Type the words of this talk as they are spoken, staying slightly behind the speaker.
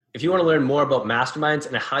If you want to learn more about masterminds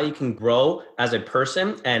and how you can grow as a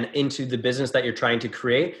person and into the business that you're trying to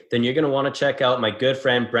create, then you're going to want to check out my good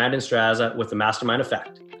friend, Brandon Straza with the Mastermind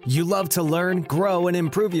Effect. You love to learn, grow, and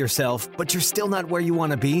improve yourself, but you're still not where you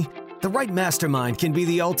want to be? The right mastermind can be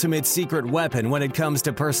the ultimate secret weapon when it comes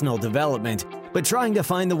to personal development, but trying to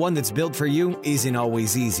find the one that's built for you isn't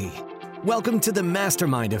always easy. Welcome to the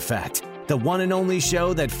Mastermind Effect, the one and only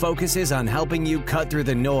show that focuses on helping you cut through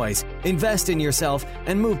the noise, invest in yourself,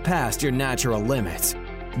 and move past your natural limits.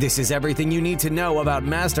 This is everything you need to know about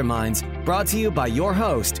masterminds, brought to you by your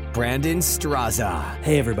host, Brandon Straza.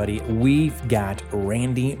 Hey everybody, we've got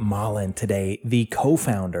Randy Molland today, the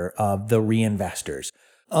co-founder of The Reinvestors.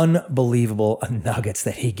 Unbelievable nuggets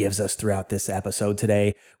that he gives us throughout this episode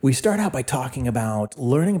today. We start out by talking about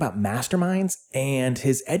learning about masterminds and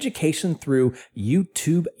his education through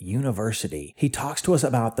YouTube University. He talks to us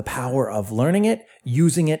about the power of learning it,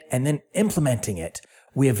 using it, and then implementing it.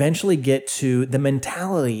 We eventually get to the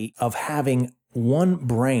mentality of having one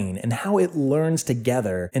brain and how it learns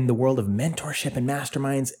together in the world of mentorship and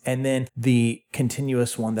masterminds. And then the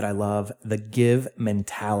continuous one that I love, the give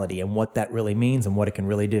mentality and what that really means and what it can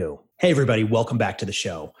really do. Hey, everybody. Welcome back to the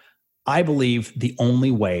show. I believe the only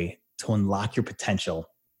way to unlock your potential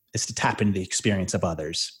is to tap into the experience of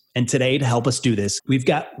others. And today, to help us do this, we've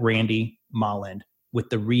got Randy Molland with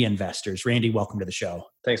the Reinvestors. Randy, welcome to the show.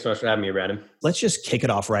 Thanks so much for having me, Brandon. Let's just kick it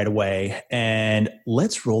off right away and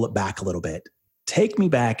let's roll it back a little bit. Take me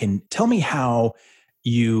back and tell me how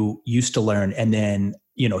you used to learn and then,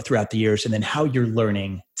 throughout the years and then how you're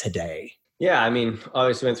learning today. Yeah,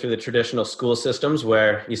 obviously went through the traditional school systems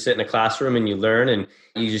where you sit in a classroom and you learn and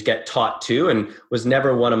you just get taught to, and was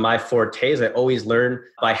never one of my fortes. I always learn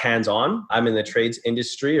by hands-on. I'm in the trades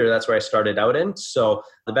industry, or that's where I started out in. So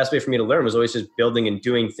the best way for me to learn was always just building and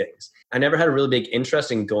doing things. I never had a really big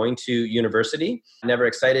interest in going to university. It never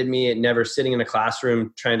excited me. It never sitting in a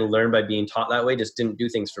classroom trying to learn by being taught that way just didn't do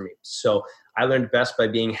things for me. So I learned best by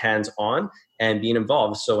being hands-on and being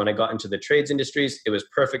involved. So when I got into the trades industries, it was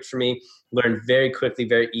perfect for me. Learned very quickly,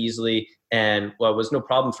 very easily, and it was no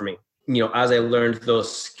problem for me. As I learned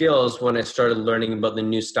those skills, when I started learning about the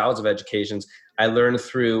new styles of educations, I learned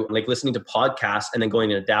through listening to podcasts and then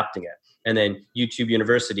going and adapting it, and then YouTube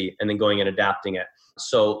University and then going and adapting it.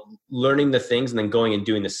 So learning the things and then going and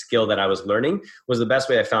doing the skill that I was learning was the best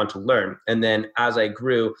way I found to learn. And then as I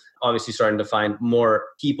grew, obviously starting to find more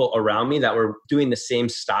people around me that were doing the same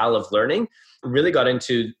style of learning, really got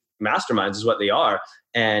into masterminds is what they are.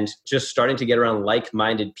 And just starting to get around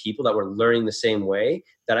like-minded people that were learning the same way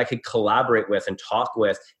that I could collaborate with and talk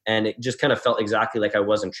with. And it just kind of felt exactly like I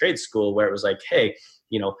was in trade school, where it was like, hey,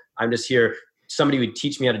 I'm just here. Somebody would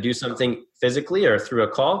teach me how to do something physically or through a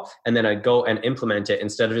call, and then I'd go and implement it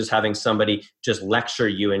instead of just having somebody just lecture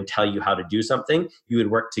you and tell you how to do something. You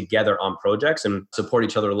would work together on projects and support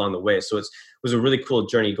each other along the way. So it was a really cool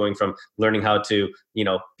journey going from learning how to,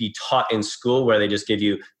 be taught in school where they just give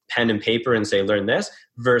you pen and paper and say, learn this,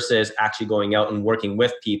 versus actually going out and working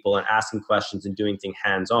with people and asking questions and doing things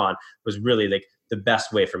hands-on was really the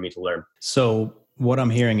best way for me to learn. So what I'm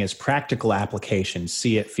hearing is practical application,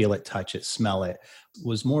 see it, feel it, touch it, smell it,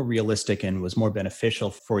 was more realistic and was more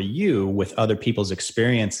beneficial for you with other people's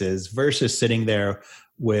experiences versus sitting there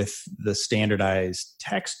with the standardized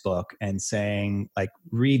textbook and saying,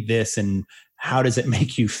 read this and how does it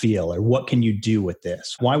make you feel? Or what can you do with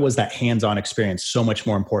this? Why was that hands-on experience so much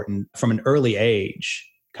more important from an early age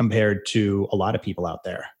compared to a lot of people out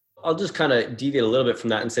there? I'll just kind of deviate a little bit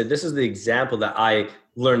from that and say this is the example that I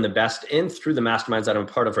learned the best in through the masterminds that I'm a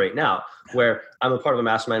part of right now, where I'm a part of a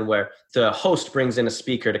mastermind where the host brings in a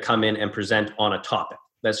speaker to come in and present on a topic.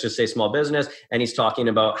 Let's just say small business, and he's talking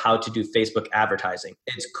about how to do Facebook advertising.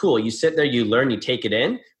 It's cool. You sit there, you learn, you take it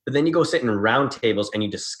in, but then you go sit in round tables and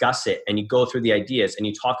you discuss it and you go through the ideas and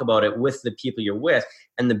you talk about it with the people you're with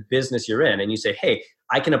and the business you're in. And you say, hey,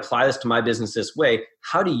 I can apply this to my business this way.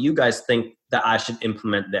 How do you guys think that I should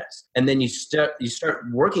implement this? And then you start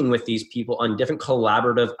working with these people on different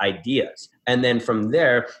collaborative ideas. And then from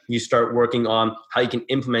there, you start working on how you can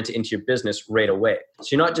implement it into your business right away. So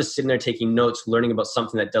you're not just sitting there taking notes, learning about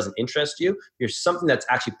something that doesn't interest you. You're something that's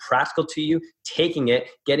actually practical to you, taking it,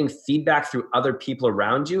 getting feedback through other people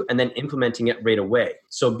around you, and then implementing it right away.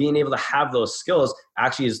 So being able to have those skills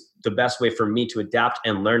actually is the best way for me to adapt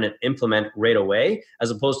and learn and implement right away,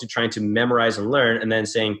 as opposed to trying to memorize and learn and then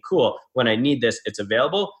saying, cool, when I need this, it's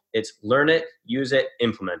available. It's learn it, use it,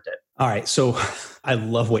 implement it. All right. So I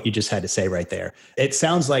love what you just had to say right there. It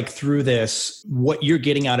sounds like through this, what you're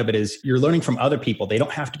getting out of it is you're learning from other people. They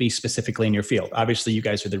don't have to be specifically in your field. Obviously, you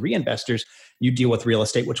guys are the reinvestors. You deal with real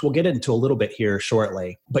estate, which we'll get into a little bit here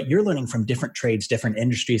shortly. But you're learning from different trades, different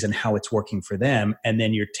industries, and how it's working for them. And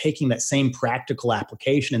then you're taking that same practical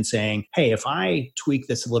application and saying, hey, if I tweak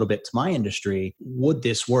this a little bit to my industry, would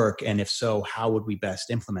this work? And if so, how would we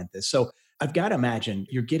best implement this? So I've got to imagine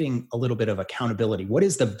you're getting a little bit of accountability. What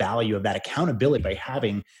is the value of that accountability by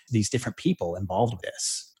having these different people involved with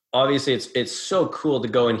this? Obviously, it's so cool to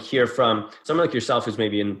go and hear from someone like yourself who's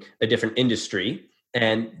maybe in a different industry,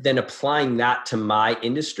 and then applying that to my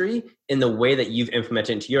industry in the way that you've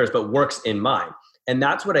implemented into yours, but works in mine. And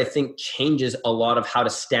that's what I think changes a lot of how to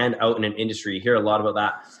stand out in an industry. You hear a lot about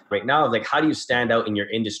that right now. Like, how do you stand out in your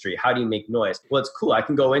industry? How do you make noise? Well, it's cool. I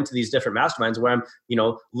can go into these different masterminds where I'm,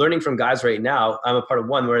 learning from guys right now. I'm a part of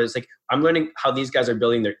one where it's like, I'm learning how these guys are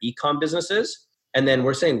building their e-com businesses. And then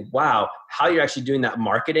we're saying, wow, how you're actually doing that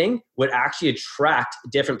marketing would actually attract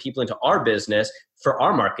different people into our business for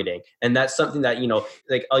our marketing. And that's something that,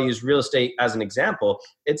 like I'll use real estate as an example.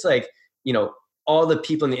 It's like, all the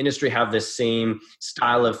people in the industry have this same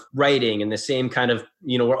style of writing and the same kind of,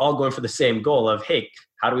 we're all going for the same goal of, hey,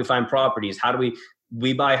 how do we find properties? How do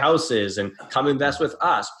we buy houses and come invest with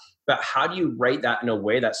us? But how do you write that in a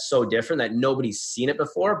way that's so different that nobody's seen it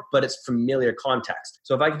before, but it's familiar context?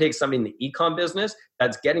 So if I can take somebody in the e-com business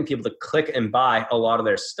that's getting people to click and buy a lot of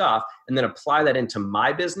their stuff and then apply that into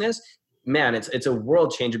my business, man, it's a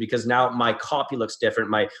world changer, because now my copy looks different,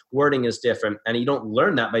 my wording is different. And you don't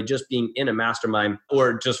learn that by just being in a mastermind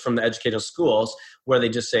or just from the educational schools where they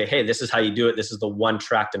just say, hey, this is how you do it. This is the one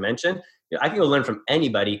track dimension. I can go learn from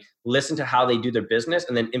anybody, listen to how they do their business,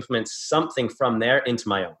 and then implement something from there into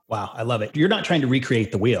my own. Wow, I love it. You're not trying to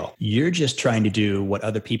recreate the wheel. You're just trying to do what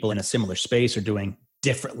other people in a similar space are doing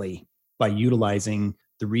differently by utilizing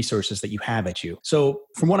the resources that you have at you. So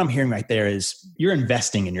from what I'm hearing right there is you're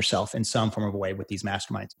investing in yourself in some form of a way with these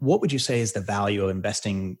masterminds. What would you say is the value of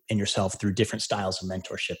investing in yourself through different styles of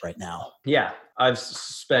mentorship right now? Yeah, I've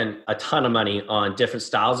spent a ton of money on different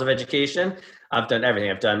styles of education. I've done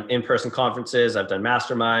everything. I've done in-person conferences. I've done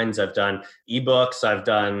masterminds. I've done ebooks. I've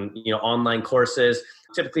done, online courses.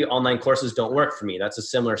 Typically, online courses don't work for me. That's a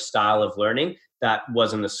similar style of learning that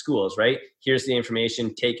was in the schools, right? Here's the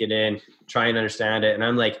information, take it in, try and understand it. And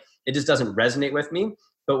I'm like, it just doesn't resonate with me.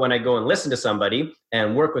 But when I go and listen to somebody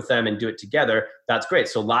and work with them and do it together, that's great.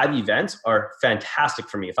 So live events are fantastic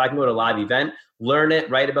for me. If I can go to a live event, learn it,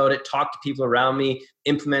 write about it, talk to people around me,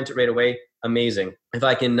 implement it right away, amazing. If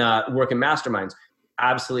I can work in masterminds,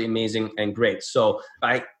 absolutely amazing and great. So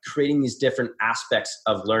by creating these different aspects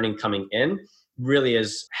of learning coming in, really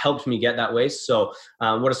has helped me get that way. So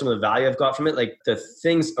what are some of the value I've got from it? Like the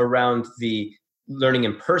things around the learning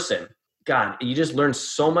in person. God, you just learn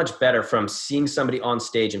so much better from seeing somebody on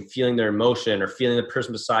stage and feeling their emotion, or feeling the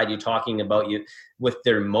person beside you talking about you with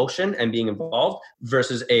their emotion and being involved,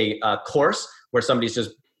 versus a course where somebody's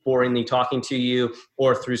just boringly talking to you,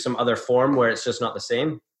 or through some other form where it's just not the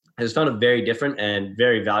same. I just found it very different and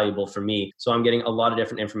very valuable for me. So I'm getting a lot of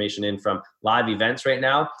different information in from live events right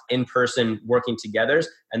now, in-person working together,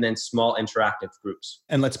 and then small interactive groups.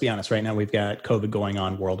 And let's be honest, right now we've got COVID going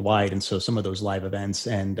on worldwide. And so some of those live events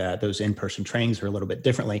and those in-person trainings are a little bit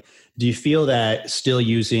differently. Do you feel that still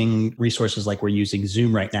using resources like we're using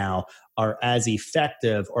Zoom right now are as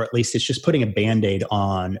effective, or at least it's just putting a Band-Aid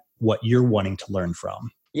on what you're wanting to learn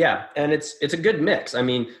from? Yeah, and it's a good mix. I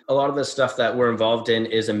mean, a lot of the stuff that we're involved in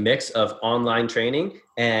is a mix of online training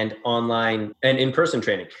and online and in-person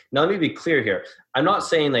training. Now, let me be clear here. I'm not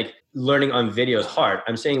saying like learning on video is hard.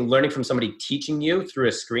 I'm saying learning from somebody teaching you through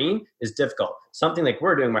a screen is difficult. Something like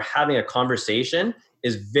we're doing, we're having a conversation,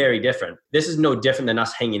 is very different. This is no different than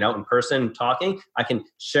us hanging out in person talking. I can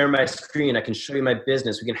share my screen. I can show you my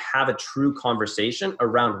business. We can have a true conversation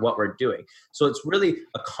around what we're doing. So it's really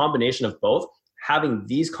a combination of both. Having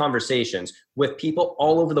these conversations with people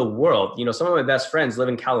all over the world. Some of my best friends live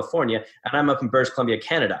in California and I'm up in British Columbia,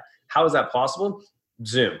 Canada. How is that possible?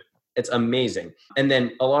 Zoom. It's amazing. And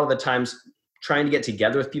then a lot of the times trying to get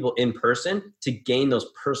together with people in person to gain those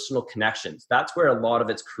personal connections. That's where a lot of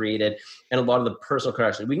it's created, and a lot of the personal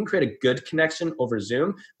connection. We can create a good connection over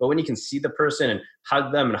Zoom, but when you can see the person and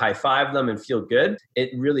hug them and high five them and feel good,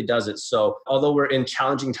 it really does it. So although we're in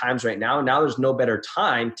challenging times right now there's no better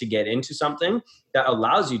time to get into something that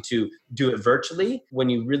allows you to do it virtually when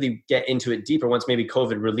you really get into it deeper. Once maybe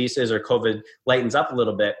COVID releases or COVID lightens up a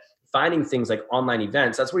little bit, finding things like online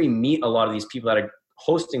events, that's where you meet a lot of these people that are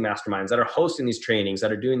hosting masterminds, that are hosting these trainings,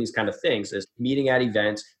 that are doing these kind of things, is meeting at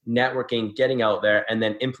events, networking, getting out there, and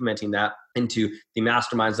then implementing that into the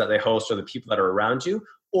masterminds that they host or the people that are around you,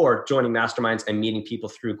 or joining masterminds and meeting people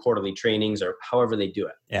through quarterly trainings or however they do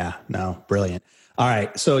it. Yeah, no, brilliant. All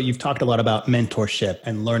right. So you've talked a lot about mentorship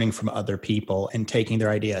and learning from other people and taking their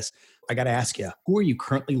ideas. I got to ask you, who are you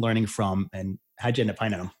currently learning from and how'd you end up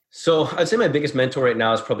finding them? So I'd say my biggest mentor right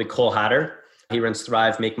now is probably Cole Hatter. He runs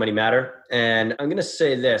Thrive, Make Money Matter. And I'm going to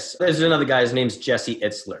say this. There's another guy, his name's Jesse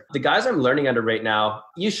Itzler. The guys I'm learning under right now,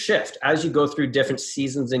 you shift. As you go through different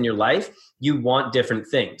seasons in your life, you want different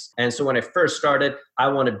things. And so when I first started, I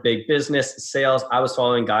wanted big business, sales. I was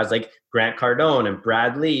following guys like Grant Cardone and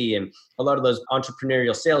Brad Lee and a lot of those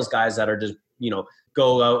entrepreneurial sales guys that are just,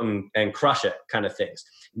 go out and crush it kind of things.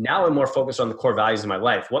 Now I'm more focused on the core values of my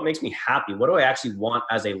life. What makes me happy? What do I actually want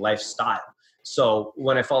as a lifestyle? So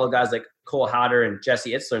when I follow guys like Cole Hatter and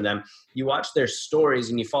Jesse Itzler and them, you watch their stories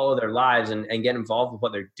and you follow their lives and get involved with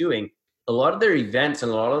what they're doing. A lot of their events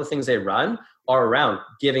and a lot of the things they run are around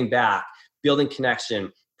giving back, building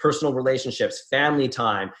connection, personal relationships, family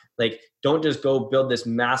time. Like, don't just go build this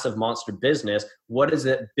massive monster business. What is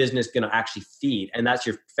that business going to actually feed? And that's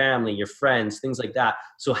your family, your friends, things like that.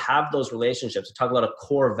 So have those relationships. Talk about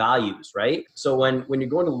core values, right? So when you're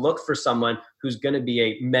going to look for someone who's going to be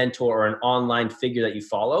a mentor or an online figure that you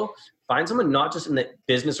follow, find someone not just in the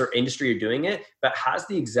business or industry you're doing it, but has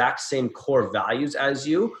the exact same core values as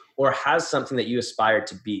you, or has something that you aspire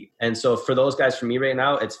to be. And so for those guys, for me right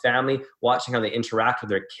now, it's family, watching how they interact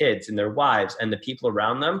with their kids and their wives and the people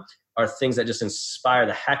around them are things that just inspire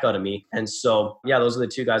the heck out of me. And so, yeah, those are the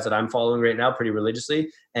two guys that I'm following right now pretty religiously.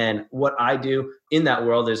 And what I do in that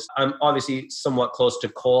world is I'm obviously somewhat close to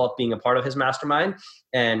Cole, being a part of his mastermind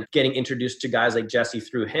and getting introduced to guys like Jesse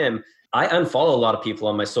through him. I unfollow a lot of people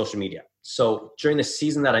on my social media. So during the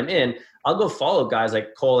season that I'm in, I'll go follow guys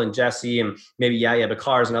like Cole and Jesse and maybe Yaya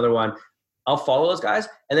Bakar is another one. I'll follow those guys.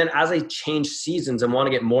 And then as I change seasons and want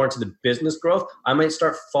to get more into the business growth, I might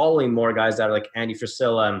start following more guys that are like Andy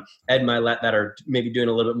Frisella and Ed Milet that are maybe doing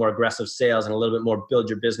a little bit more aggressive sales and a little bit more build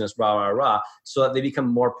your business, so that they become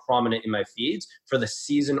more prominent in my feeds for the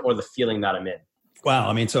season or the feeling that I'm in.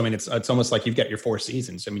 Wow. It's almost like you've got your 4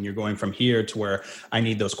 seasons. You're going from here to where I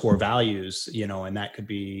need those core values, and that could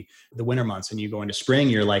be the winter months. And you go into spring,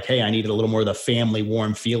 you're like, hey, I needed a little more of the family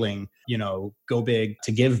warm feeling, go big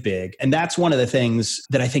to give big. And that's one of the things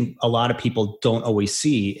that I think a lot of people don't always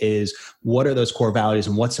see is what are those core values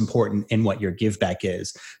and what's important in what your give back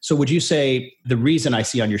is. So would you say the reason I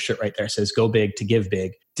see on your shirt right there says go big to give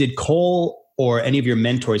big, did Cole or any of your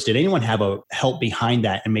mentors, did anyone have a help behind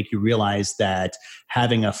that and make you realize that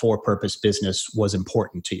having a for-purpose business was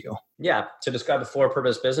important to you? Yeah. To describe a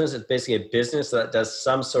for-purpose business, it's basically a business that does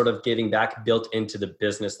some sort of giving back built into the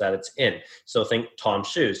business that it's in. So think Tom's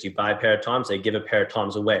shoes. You buy a pair of Tom's, they give a pair of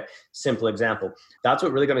Tom's away. Simple example. That's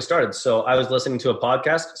what really got me started. So I was listening to a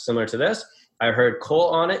podcast similar to this. I heard Cole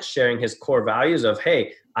on it sharing his core values of,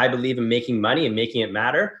 hey, I believe in making money and making it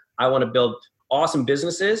matter. I want to build awesome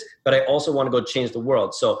businesses, but I also want to go change the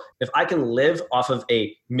world. So if I can live off of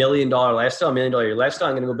 $1 million lifestyle, $1 million year lifestyle,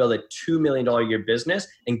 I'm going to go build a $2 million year business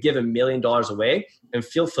and give $1 million away and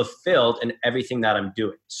feel fulfilled in everything that I'm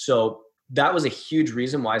doing. So that was a huge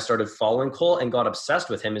reason why I started following Cole and got obsessed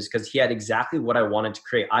with him, is because he had exactly what I wanted to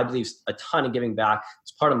create. I believe a ton in giving back.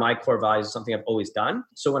 It's part of my core values, something I've always done.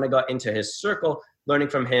 So when I got into his circle, learning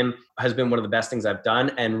from him has been one of the best things I've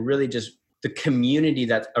done. And really just the community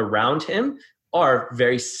that's around him are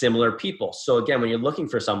very similar people. So again, when you're looking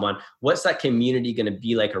for someone, what's that community going to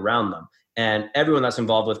be like around them? And everyone that's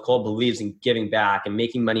involved with Cole believes in giving back and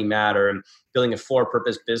making money matter and building a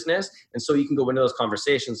for-purpose business. And so you can go into those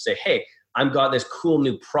conversations and say, hey, I've got this cool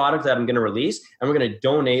new product that I'm going to release, and we're going to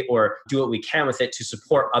donate or do what we can with it to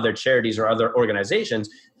support other charities or other organizations.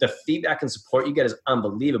 The feedback and support you get is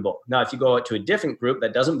unbelievable. Now, if you go out to a different group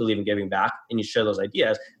that doesn't believe in giving back and you share those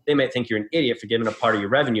ideas, they might think you're an idiot for giving a part of your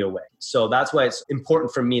revenue away. So that's why it's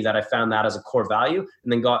important for me that I found that as a core value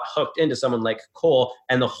and then got hooked into someone like Cole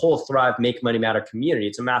and the whole Thrive, Make Money Matter community.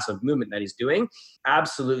 It's a massive movement that he's doing.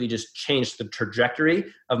 Absolutely just changed the trajectory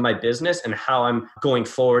of my business and how I'm going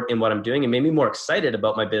forward in what I'm doing, and made me more excited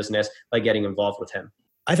about my business by getting involved with him.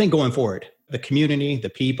 I think going forward, the community, the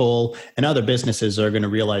people, and other businesses are going to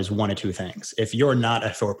realize one of two things. If you're not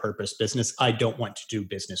a for-purpose business, I don't want to do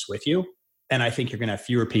business with you. And I think you're going to have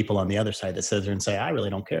fewer people on the other side that sit there and say, I really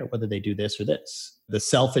don't care whether they do this or this. The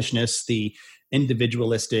selfishness, the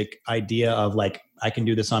individualistic idea of like, I can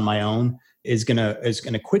do this on my own is going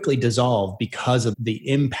to quickly dissolve because of the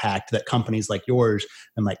impact that companies like yours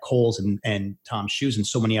and like Kohl's and Tom's Shoes and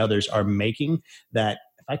so many others are making. That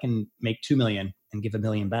if I can make 2 million and give $1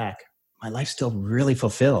 million back, my life's still really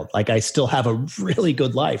fulfilled. Like I still have a really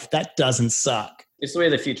good life. That doesn't suck. It's the way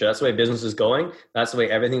of the future. That's the way business is going. That's the way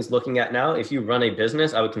everything's looking at now. If you run a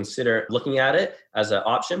business, I would consider looking at it as an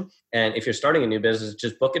option. And if you're starting a new business,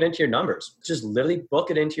 just book it into your numbers. Just literally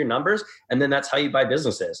book it into your numbers. And then that's how you buy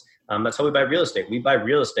businesses. That's how we buy real estate. We buy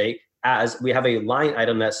real estate as we have a line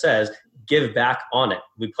item that says, give back on it.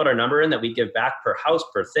 We put our number in that we give back per house,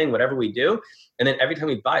 per thing, whatever we do. And then every time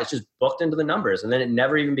we buy, it's just booked into the numbers. And then it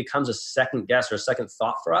never even becomes a second guess or a second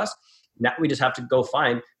thought for us. Now we just have to go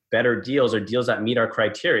find better deals or deals that meet our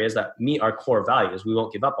criteria, that meet our core values. We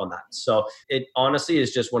won't give up on that. So it honestly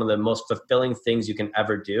is just one of the most fulfilling things you can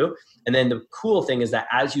ever do. And then the cool thing is that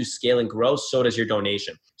as you scale and grow, so does your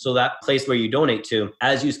donation. So that place where you donate to,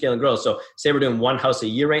 as you scale and grow. So say we're doing 1 house a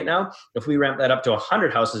year right now. If we ramp that up to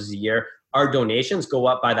 100 houses a year, our donations go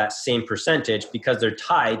up by that same percentage because they're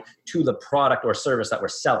tied to the product or service that we're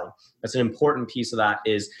selling. That's an important piece of that,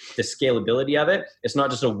 is the scalability of it. It's not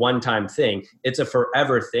just a one-time thing. It's a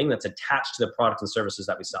forever thing that's attached to the products and services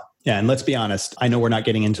that we sell. Yeah. And let's be honest, I know we're not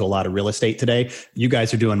getting into a lot of real estate today. You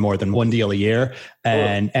guys are doing more than one deal a year,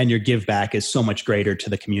 and your give back is so much greater to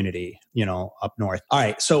the community, up north. All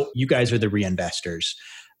right. So you guys are the reinvestors.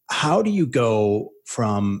 How do you go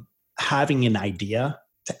from having an idea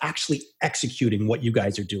to actually executing what you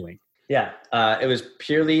guys are doing? Yeah, it was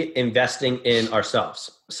purely investing in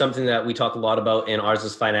ourselves. Something that we talk a lot about in ours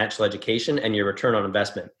is financial education and your return on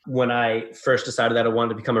investment. When I first decided that I wanted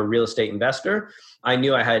to become a real estate investor, I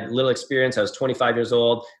knew I had little experience. I was 25 years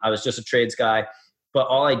old. I was just a trades guy. But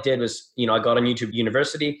all I did was, I got on YouTube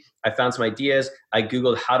University. I found some ideas. I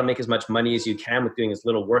Googled how to make as much money as you can with doing as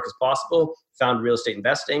little work as possible, found real estate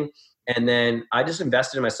investing. And then I just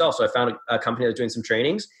invested in myself. So I found a company that was doing some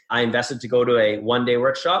trainings. I invested to go to a 1-day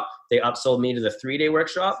workshop. They upsold me to the 3-day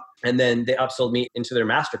workshop. And then they upsold me into their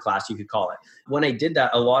masterclass, you could call it. When I did that,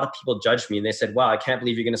 a lot of people judged me and they said, wow, I can't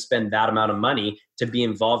believe you're going to spend that amount of money to be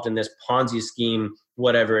involved in this Ponzi scheme,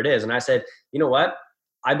 whatever it is. And I said, you know what?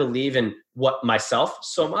 I believe in myself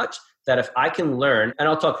so much that if I can learn, and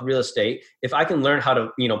I'll talk real estate, if I can learn how to,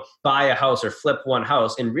 buy a house or flip one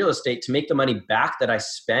house in real estate to make the money back that I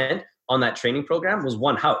spent on that training program was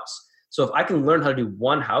one house. So if I can learn how to do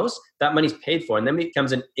one house, that money's paid for, and then it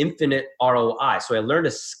becomes an infinite ROI. So I learned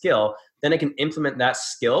a skill, then I can implement that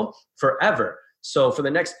skill forever. So for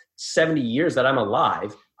the next 70 years that I'm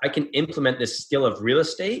alive, I can implement this skill of real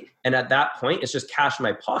estate. And at that point, it's just cash in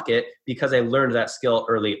my pocket because I learned that skill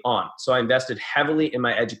early on. So I invested heavily in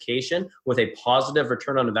my education with a positive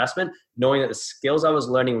return on investment, knowing that the skills I was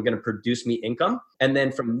learning were going to produce me income. And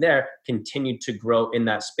then from there, continued to grow in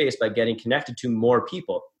that space by getting connected to more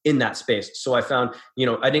people in that space. So I found,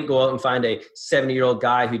 I didn't go out and find a 70-year-old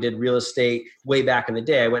guy who did real estate way back in the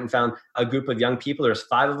day. I went and found a group of young people. There's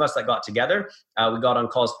 5 of us that got together. We got on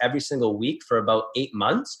calls every single week for about 8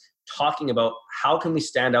 months, talking about how can we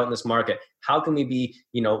stand out in this market? How can we be,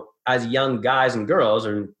 as young guys and girls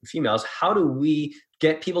or females, how do we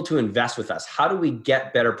get people to invest with us? How do we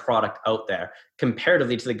get better product out there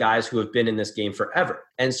comparatively to the guys who have been in this game forever?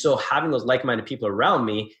 And so having those like-minded people around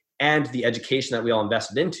me and the education that we all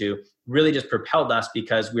invested into really just propelled us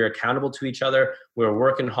because we were accountable to each other, we were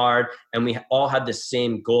working hard, and we all had the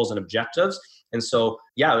same goals and objectives. And so,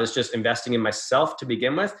 yeah, it was just investing in myself to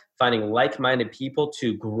begin with, finding like-minded people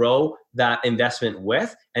to grow that investment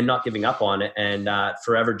with and not giving up on it, and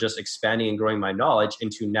forever just expanding and growing my knowledge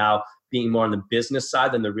into now being more on the business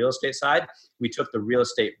side than the real estate side. We took the real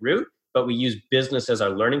estate route, but we use business as our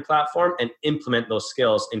learning platform and implement those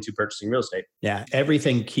skills into purchasing real estate. Yeah.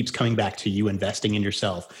 Everything keeps coming back to you investing in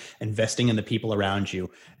yourself, investing in the people around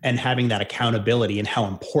you, and having that accountability and how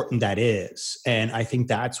important that is. And I think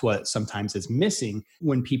that's what sometimes is missing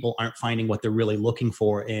when people aren't finding what they're really looking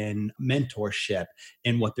for in mentorship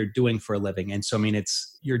and what they're doing for a living. And so,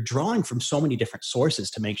 you're drawing from so many different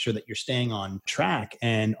sources to make sure that you're staying on track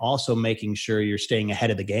and also making sure you're staying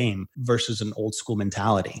ahead of the game versus an old school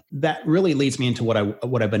mentality. That really leads me into what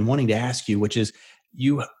I've been wanting to ask you, which is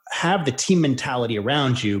you have the team mentality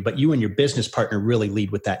around you, but you and your business partner really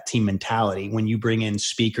lead with that team mentality when you bring in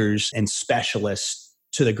speakers and specialists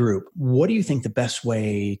to the group. What do you think the best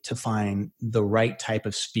way to find the right type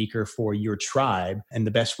of speaker for your tribe and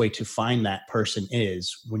the best way to find that person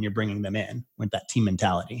is when you're bringing them in with that team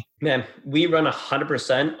mentality? Man, we run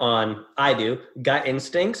 100% on, gut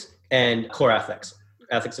instincts and core ethics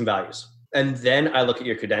and values. And then I look at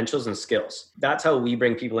your credentials and skills. That's how we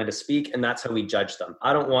bring people in to speak, and that's how we judge them.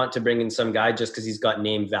 I don't want to bring in some guy just because he's got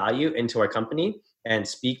name value into our company and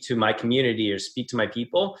speak to my community or speak to my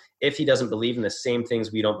people if he doesn't believe in the same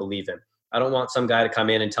things we don't believe in. I don't want some guy to come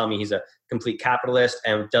in and tell me he's a complete capitalist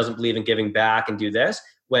and doesn't believe in giving back and do this,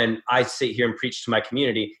 when I sit here and preach to my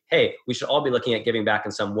community, hey, we should all be looking at giving back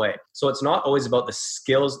in some way. So it's not always about the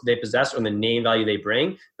skills they possess or the name value they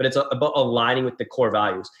bring, but it's about aligning with the core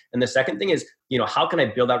values. And the second thing is, how can I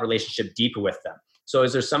build that relationship deeper with them? So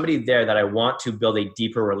is there somebody there that I want to build a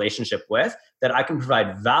deeper relationship with, that I can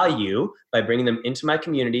provide value by bringing them into my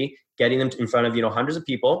community, getting them in front of, hundreds of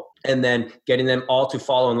people, and then getting them all to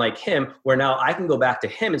follow and like him, where now I can go back to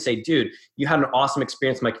him and say, dude, you had an awesome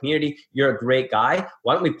experience in my community. You're a great guy.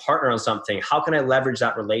 Why don't we partner on something? How can I leverage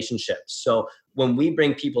that relationship? So when we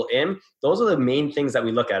bring people in, those are the main things that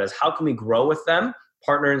we look at, is how can we grow with them,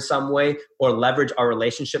 partner in some way, or leverage our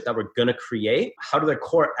relationship that we're going to create? How do their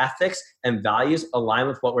core ethics and values align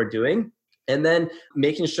with what we're doing? And then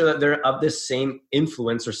making sure that they're of this same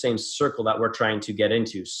influence or same circle that we're trying to get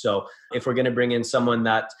into. So if we're going to bring in someone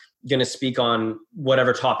that's going to speak on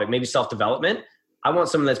whatever topic, maybe self-development, I want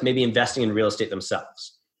someone that's maybe investing in real estate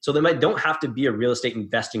themselves. So they don't have to be a real estate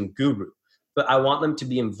investing guru, but I want them to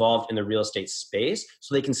be involved in the real estate space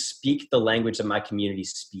so they can speak the language that my community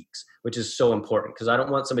speaks, which is so important, because I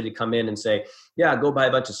don't want somebody to come in and say, yeah, go buy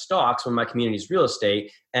a bunch of stocks when my community is real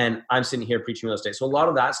estate and I'm sitting here preaching real estate. So a lot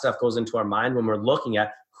of that stuff goes into our mind when we're looking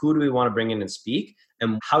at who do we want to bring in and speak,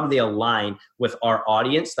 and how do they align with our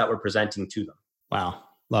audience that we're presenting to them. Wow.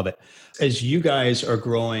 Love it. As you guys are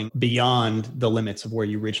growing beyond the limits of where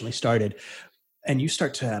you originally started, and you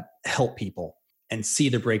start to help people and see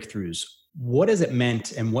the breakthroughs, what has it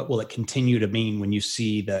meant, and what will it continue to mean when you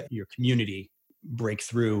see your community break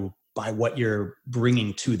through by what you're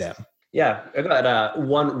bringing to them? Yeah, I got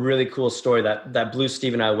one really cool story that blew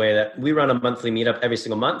Steve and I away. That we run a monthly meetup every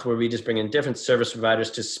single month where we just bring in different service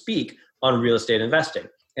providers to speak on real estate investing.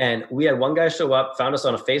 And we had one guy show up, found us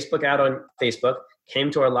on a Facebook ad on Facebook, came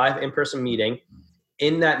to our live in-person meeting.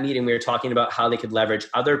 In that meeting, we were talking about how they could leverage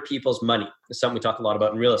other people's money. It's something we talk a lot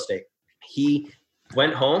about in real estate. He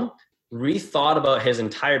went home, rethought about his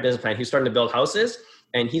entire business plan. He was starting to build houses,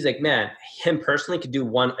 and he's like, man, him personally could do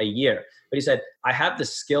 1 a year. But he said, I have the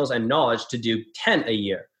skills and knowledge to do 10 a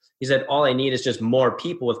year. He said, all I need is just more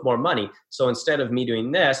people with more money. So instead of me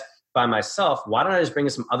doing this by myself, why don't I just bring in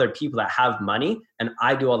some other people that have money and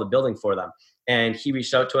I do all the building for them? And he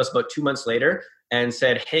reached out to us about 2 months later and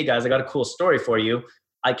said, hey guys, I got a cool story for you.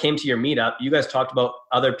 I came to your meetup. You guys talked about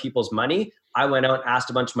other people's money. I went out and asked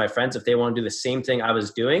a bunch of my friends if they want to do the same thing I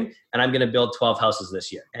was doing, and I'm going to build 12 houses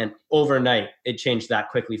this year. And overnight, it changed that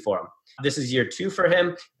quickly for him. This is year 2 for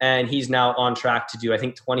him, and he's now on track to do, I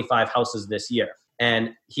think, 25 houses this year. And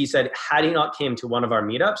he said, had he not came to one of our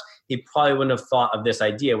meetups, he probably wouldn't have thought of this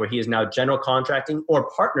idea where he is now general contracting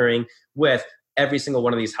or partnering with every single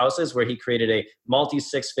one of these houses, where he created a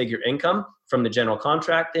multi-6-figure income from the general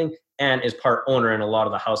contracting and is part owner in a lot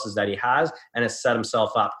of the houses that he has, and has set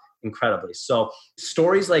himself up incredibly. So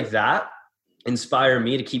stories like that inspire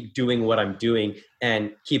me to keep doing what I'm doing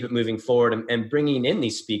and keep it moving forward, and bringing in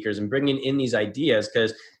these speakers and bringing in these ideas,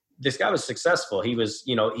 because this guy was successful. He was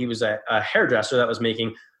a hairdresser that was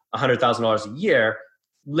making $100,000 a year,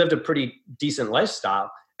 lived a pretty decent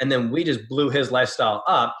lifestyle. And then we just blew his lifestyle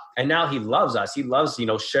up. And now he loves us. He loves,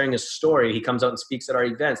 sharing his story. He comes out and speaks at our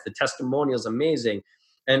events. The testimonial is amazing.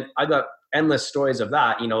 And I got endless stories of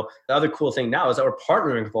that. The other cool thing now is that we're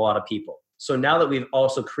partnering with a lot of people. So now that we've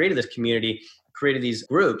also created this community, created these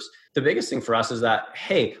groups, the biggest thing for us is that,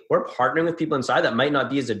 hey, we're partnering with people inside that might not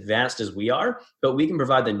be as advanced as we are, but we can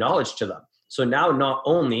provide the knowledge to them. So now not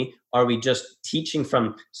only are we just teaching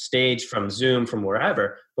from stage, from Zoom, from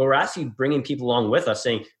wherever, but we're actually bringing people along with us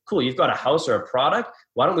saying, cool, you've got a house or a product.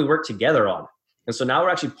 Why don't we work together on it? And so now we're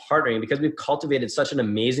actually partnering because we've cultivated such an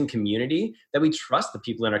amazing community that we trust the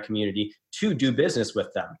people in our community to do business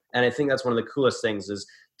with them. And I think that's one of the coolest things is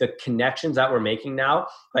the connections that we're making now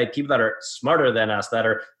by people that are smarter than us, that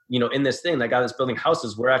are, in this thing. That guy that's building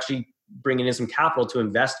houses, we're actually bringing in some capital to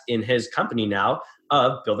invest in his company now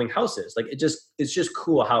of building houses. Like it's just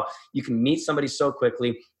cool how you can meet somebody so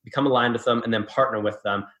quickly, become aligned with them, and then partner with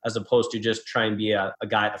them, as opposed to just try and be a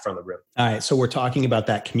guy at the front of the room. All right. So we're talking about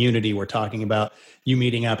that community. We're talking about you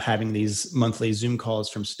meeting up, having these monthly Zoom calls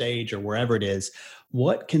from stage or wherever it is.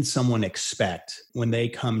 What can someone expect when they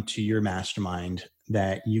come to your mastermind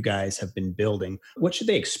that you guys have been building? What should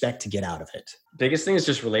they expect to get out of it? Biggest thing is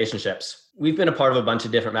just relationships. We've been a part of a bunch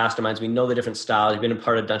of different masterminds. We know the different styles. We've been a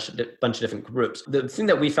part of a bunch of different groups. The thing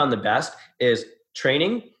that we found the best is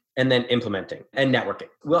training and then implementing and networking.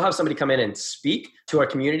 We'll have somebody come in and speak to our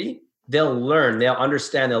community. They'll learn, they'll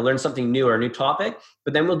understand, they'll learn something new or a new topic,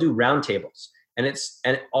 but then we'll do roundtables.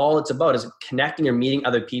 And all it's about is connecting or meeting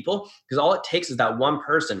other people, because all it takes is that one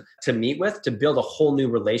person to meet with to build a whole new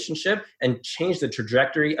relationship and change the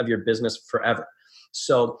trajectory of your business forever.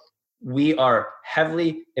 So we are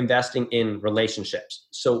heavily investing in relationships.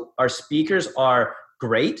 So our speakers are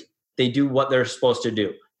great. They do what they're supposed to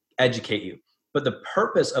do, educate you. But the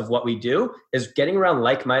purpose of what we do is getting around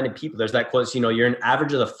like-minded people. There's that quote, you're an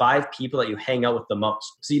average of the 5 people that you hang out with the most.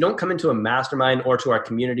 So you don't come into a mastermind or to our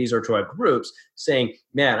communities or to our groups saying,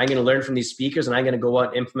 man, I'm going to learn from these speakers and I'm going to go out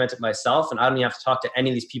and implement it myself. And I don't even have to talk to any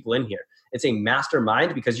of these people in here. It's a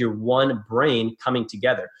mastermind because you're one brain coming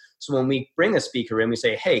together. So when we bring a speaker in, we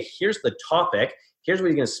say, hey, here's the topic. Here's what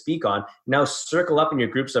you're going to speak on. Now circle up in your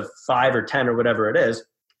groups of 5 or 10 or whatever it is.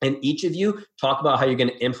 And each of you talk about how you're going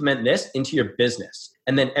to implement this into your business.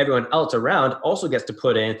 And then everyone else around also gets to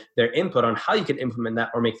put in their input on how you can implement that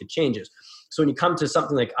or make the changes. So when you come to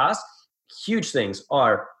something like us, huge things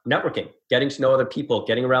are networking, getting to know other people,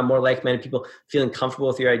 getting around more like-minded people, feeling comfortable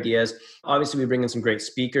with your ideas. Obviously, we bring in some great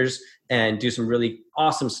speakers and do some really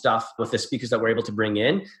awesome stuff with the speakers that we're able to bring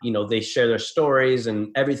in. They share their stories and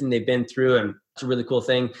everything they've been through, and it's a really cool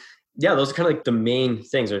thing. Yeah, those are kind of like the main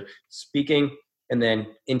things, are speaking, and then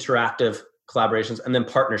interactive collaborations, and then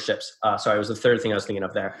partnerships. Sorry, it was the third thing I was thinking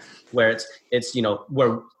of there, where it's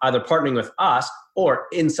we're either partnering with us or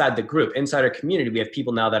inside the group, inside our community, we have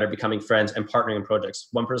people now that are becoming friends and partnering in projects.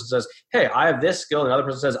 One person says, hey, I have this skill. And another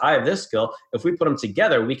person says, I have this skill. If we put them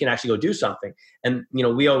together, we can actually go do something. And,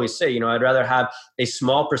 we always say, I'd rather have a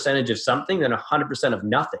small percentage of something than 100% of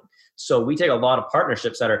nothing. So we take a lot of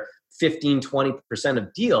partnerships that are 15, 20%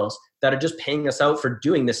 of deals that are just paying us out for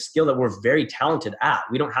doing this skill that we're very talented at.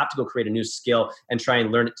 We don't have to go create a new skill and try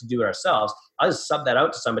and learn it to do it ourselves. I'll just sub that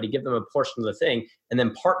out to somebody, give them a portion of the thing, and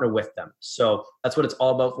then partner with them. So that's what it's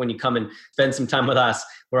all about when you come and spend some time with us.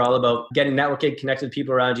 We're all about getting networking, connected with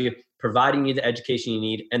people around you, providing you the education you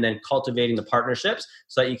need, and then cultivating the partnerships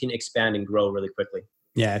so that you can expand and grow really quickly.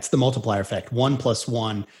 Yeah, it's the multiplier effect. 1 +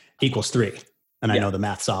 1 = 3. And I know the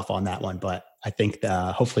math's off on that one, but I think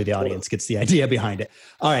hopefully the audience gets the idea behind it.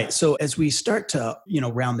 All right. So as we start to,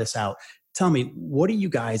 round this out, tell me, what are you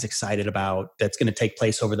guys excited about that's going to take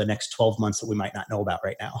place over the next 12 months that we might not know about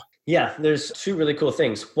right now? Yeah, there's 2 really cool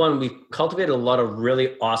things. One, we cultivated a lot of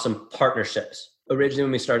really awesome partnerships. Originally,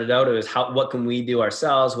 when we started out, it was what can we do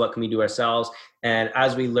ourselves? What can we do ourselves? And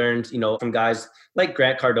as we learned, from guys like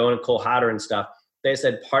Grant Cardone and Cole Hatter and stuff, they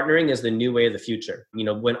said partnering is the new way of the future.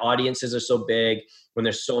 When audiences are so big, when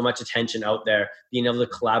there's so much attention out there, being able to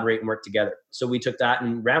collaborate and work together. So we took that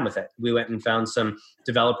and ran with it. We went and found some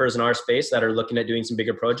developers in our space that are looking at doing some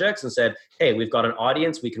bigger projects and said, hey, we've got an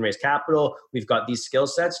audience, we can raise capital, we've got these skill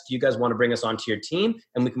sets. Do you guys want to bring us onto your team?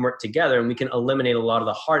 And we can work together and we can eliminate a lot of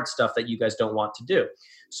the hard stuff that you guys don't want to do.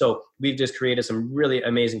 So we've just created some really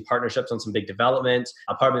amazing partnerships on some big developments,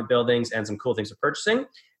 apartment buildings, and some cool things for purchasing.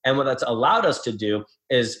 And what that's allowed us to do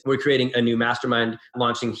is we're creating a new mastermind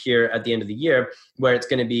launching here at the end of the year, where it's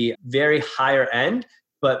going to be very higher end,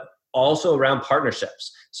 but also around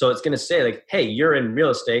partnerships. So it's going to say like, hey, you're in real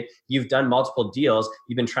estate, you've done multiple deals,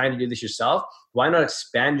 you've been trying to do this yourself. Why not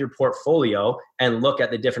expand your portfolio and look at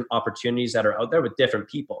the different opportunities that are out there with different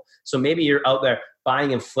people? So maybe you're out there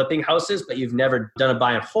buying and flipping houses, but you've never done a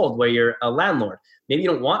buy and hold where you're a landlord. Maybe you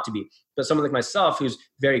don't want to be, but someone like myself who's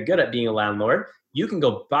very good at being a landlord, you can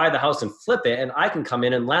go buy the house and flip it, and I can come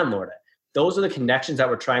in and landlord it. Those are the connections that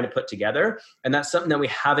we're trying to put together. And that's something that we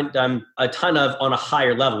haven't done a ton of on a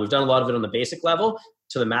higher level. We've done a lot of it on the basic level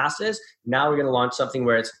to the masses. Now we're going to launch something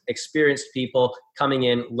where it's experienced people coming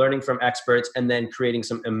in, learning from experts, and then creating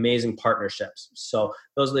some amazing partnerships. So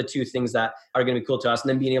those are the 2 things that are going to be cool to us. And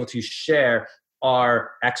then being able to share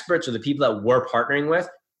our experts or the people that we're partnering with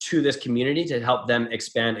to this community to help them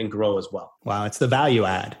expand and grow as well. Wow. It's the value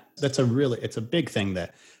add. It's a big thing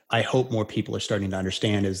that I hope more people are starting to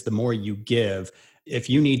understand is the more you give, if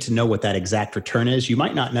you need to know what that exact return is, you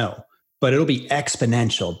might not know, but it'll be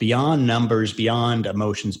exponential beyond numbers, beyond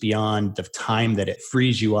emotions, beyond the time that it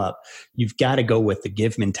frees you up. You've got to go with the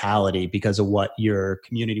give mentality because of what your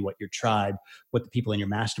community, what your tribe, what the people in your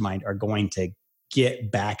mastermind are going to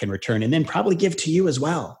get back in return, and then probably give to you as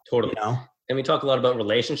well. Totally. And we talk a lot about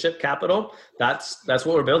relationship capital. That's what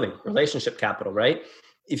we're building, relationship capital, right?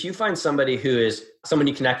 If you find somebody who is someone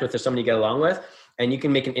you connect with or someone you get along with, and you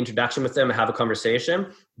can make an introduction with them and have a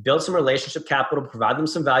conversation, build some relationship capital, provide them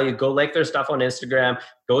some value, go like their stuff on Instagram,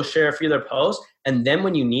 go share a few of their posts. And then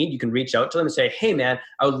when you need, you can reach out to them and say, hey man,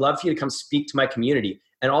 I would love for you to come speak to my community.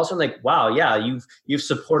 And also like, wow, yeah, you've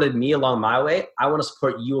supported me along my way. I want to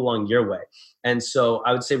support you along your way. And so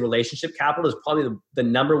I would say relationship capital is probably the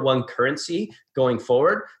number one currency going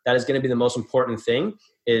forward. That is going to be the most important thing,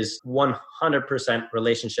 is 100%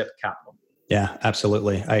 relationship capital. Yeah,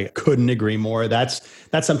 absolutely. I couldn't agree more. That's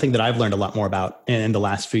something that I've learned a lot more about in the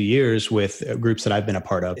last few years with groups that I've been a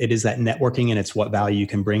part of. It is that networking, and it's what value you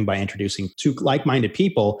can bring by introducing two like-minded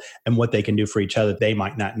people and what they can do for each other they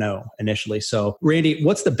might not know initially. So Randy,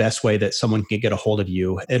 what's the best way that someone can get a hold of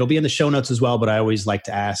you? It'll be in the show notes as well, but I always like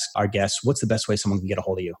to ask our guests, what's the best way someone can get a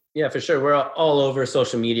hold of you? Yeah, for sure. We're all over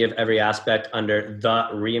social media of every aspect under The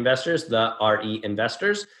Reinvestors, the RE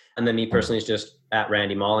Investors. And then me personally is just at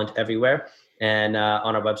Randy Molland everywhere. And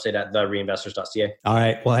on our website at thereinvestors.ca. All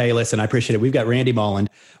right. Well, hey, listen, I appreciate it. We've got Randy Molland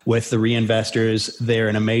with the Reinvestors. They're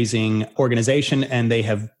an amazing organization, and they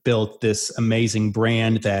have built this amazing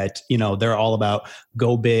brand that, they're all about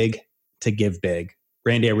go big to give big.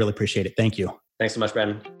 Randy, I really appreciate it. Thank you. Thanks so much,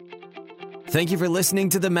 Brandon. Thank you for listening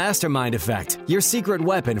to The Mastermind Effect, your secret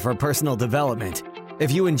weapon for personal development.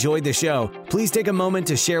 If you enjoyed the show, please take a moment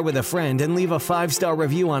to share with a friend and leave a 5-star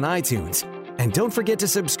review on iTunes. And don't forget to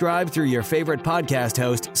subscribe through your favorite podcast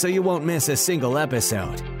host so you won't miss a single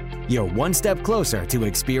episode. You're one step closer to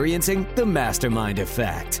experiencing the Mastermind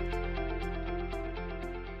Effect.